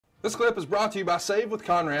This clip is brought to you by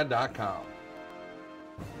SaveWithConrad.com.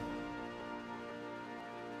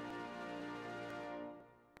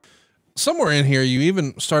 Somewhere in here, you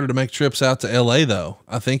even started to make trips out to LA though.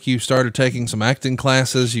 I think you started taking some acting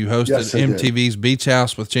classes. You hosted MTV's Beach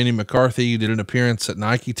House with Jenny McCarthy. You did an appearance at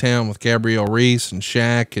Nike Town with Gabrielle Reese and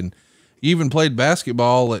Shaq. And you even played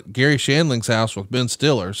basketball at Gary Shandling's house with Ben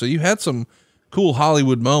Stiller. So you had some cool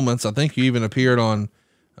Hollywood moments. I think you even appeared on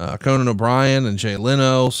Conan O'Brien and Jay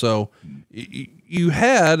Leno. So you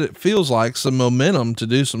had, it feels like, some momentum to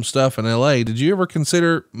do some stuff in LA. Did you ever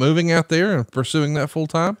consider moving out there and pursuing that full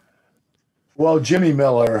time? Well, Jimmy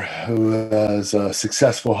Miller, who is a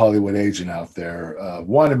successful Hollywood agent out there,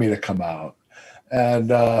 wanted me to come out.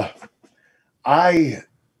 And I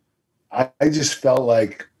just felt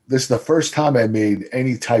like this is the first time I made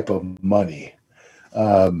any type of money.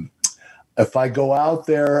 If I go out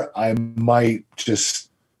there, I might just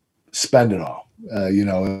spend it all. And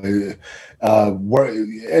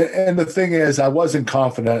the thing is, I wasn't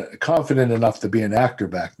confident enough to be an actor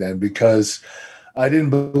back then because I didn't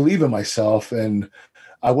believe in myself and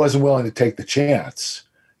I wasn't willing to take the chance.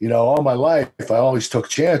 All my life, I always took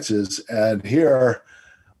chances. And here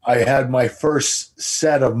I had my first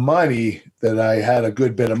set of money that I had a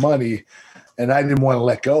good bit of money and I didn't want to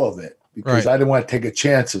let go of it because I didn't want to take a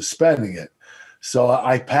chance of spending it. So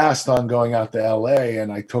I passed on going out to LA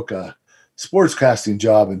and I took a sportscasting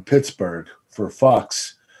job in Pittsburgh for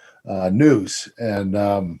Fox News.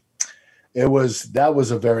 And, that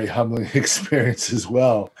was a very humbling experience as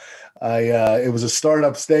well. It was a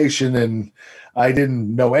startup station and I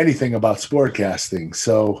didn't know anything about sportcasting.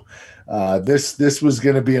 So this was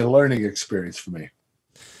going to be a learning experience for me.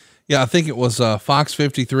 Yeah. I think it was Fox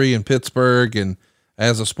 53 in Pittsburgh. And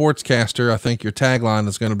as a sportscaster, I think your tagline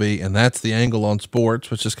is going to be, and that's the angle on sports,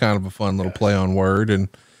 which is kind of a fun little play on word. And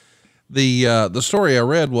the story I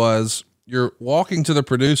read was, you're walking to the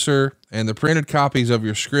producer and the printed copies of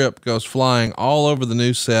your script goes flying all over the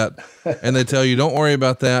new set. And they tell you, don't worry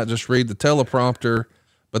about that. Just read the teleprompter,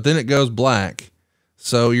 but then it goes black.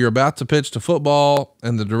 So you're about to pitch to football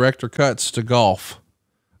and the director cuts to golf.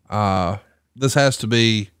 This has to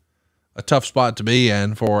be a tough spot to be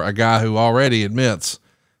in for a guy who already admits,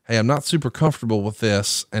 hey, I'm not super comfortable with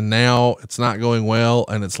this. And now it's not going well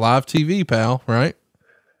and it's live TV, pal. Right?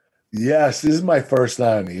 Yes. This is my first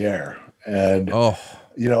night on the air. And,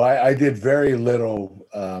 I did very little,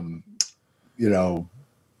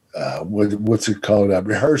 what's it called?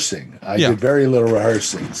 Rehearsing. I did very little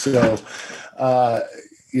rehearsing. So,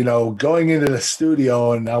 going into the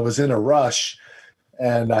studio and I was in a rush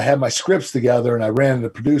and I had my scripts together and I ran to the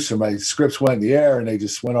producer. My scripts went in the air and they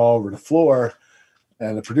just went all over the floor.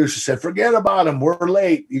 And the producer said, forget about them. We're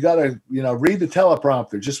late. You got to, read the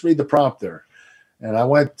teleprompter. Just read the prompter. And I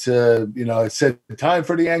went to, it said time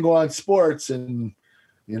for the angle on sports. And,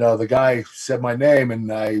 the guy said my name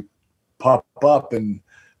and I pop up and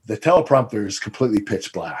the teleprompter is completely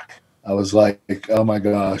pitch black. I was like, oh my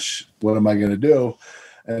gosh, what am I going to do?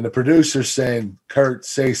 And the producer's saying, Kurt,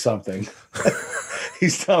 say something.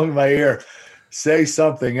 He's telling me in my ear, say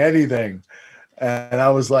something, anything. And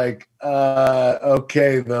I was like,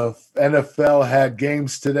 okay, the NFL had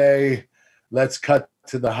games today. Let's cut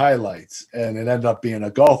to the highlights. And it ended up being a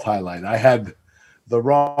golf highlight. I had the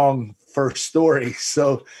wrong first story.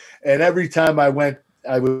 So, and every time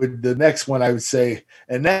the next one I would say,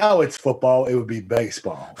 and now it's football, it would be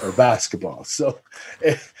baseball or basketball. So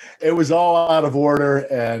it was all out of order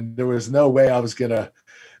and there was no way I was going to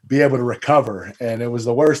be able to recover. And it was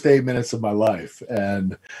the worst 8 minutes of my life.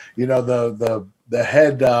 And, the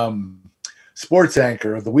head, sports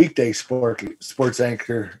anchor, the weekday sports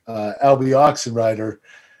anchor, Albie Oxenrider,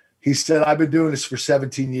 he said, I've been doing this for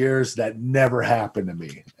 17 years. That never happened to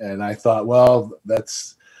me. And I thought, well,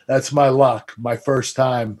 that's my luck. My first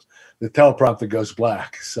time the teleprompter goes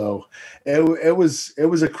black. So it was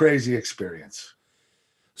a crazy experience.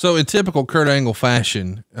 So in typical Kurt Angle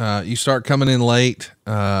fashion, you start coming in late,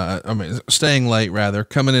 staying late rather,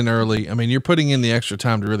 coming in early. I mean, you're putting in the extra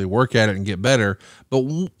time to really work at it and get better.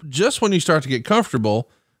 But just when you start to get comfortable,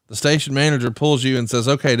 the station manager pulls you and says,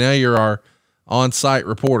 okay, now you're our on-site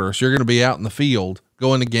reporter. So you're going to be out in the field,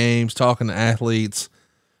 going to games, talking to athletes.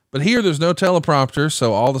 But here there's no teleprompter.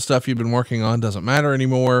 So all the stuff you've been working on doesn't matter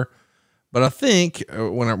anymore. But I think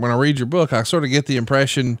when I read your book, I sort of get the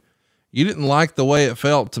impression you didn't like the way it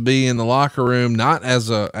felt to be in the locker room, not as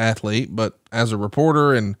a athlete, but as a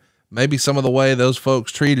reporter, and maybe some of the way those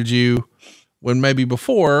folks treated you when maybe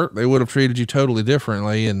before they would have treated you totally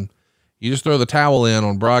differently. And you just throw the towel in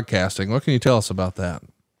on broadcasting. What can you tell us about that?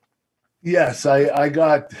 Yes, I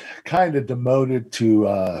got kind of demoted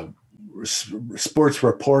to sports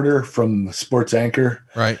reporter from Sports Anchor.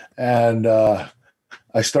 Right. And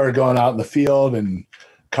I started going out in the field and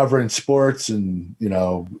covering sports and, you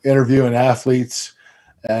know, interviewing athletes.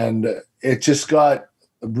 And it just got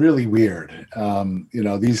really weird. You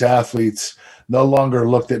know, these athletes no longer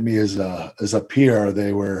looked at me as a peer.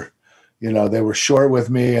 They were, you know, they were short with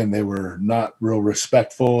me and they were not real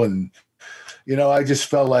respectful. And, you know, I just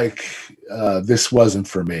felt like this wasn't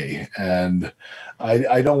for me. And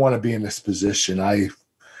I don't want to be in this position. I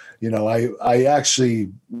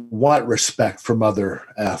actually want respect from other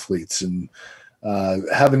athletes, and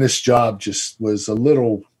having this job just was a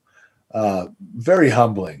little very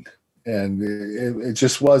humbling, and it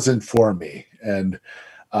just wasn't for me. And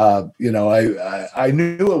you know, I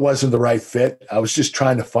knew it wasn't the right fit. I was just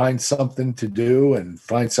trying to find something to do and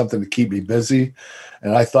find something to keep me busy.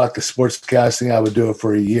 And I thought the sportscasting, I would do it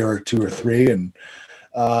for a year or two or three. And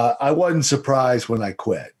I wasn't surprised when I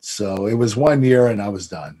quit. So it was 1 year and I was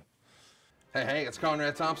done. Hey, it's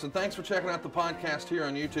Conrad Thompson. Thanks for checking out the podcast here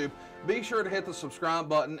on YouTube. Be sure to hit the subscribe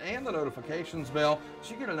button and the notifications bell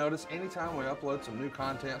so you get a notice anytime we upload some new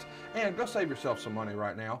content. And go save yourself some money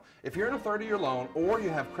right now. If you're in a 30-year loan or you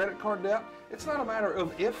have credit card debt, it's not a matter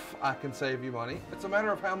of if I can save you money. It's a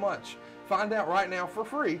matter of how much. Find out right now for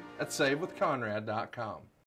free at SaveWithConrad.com.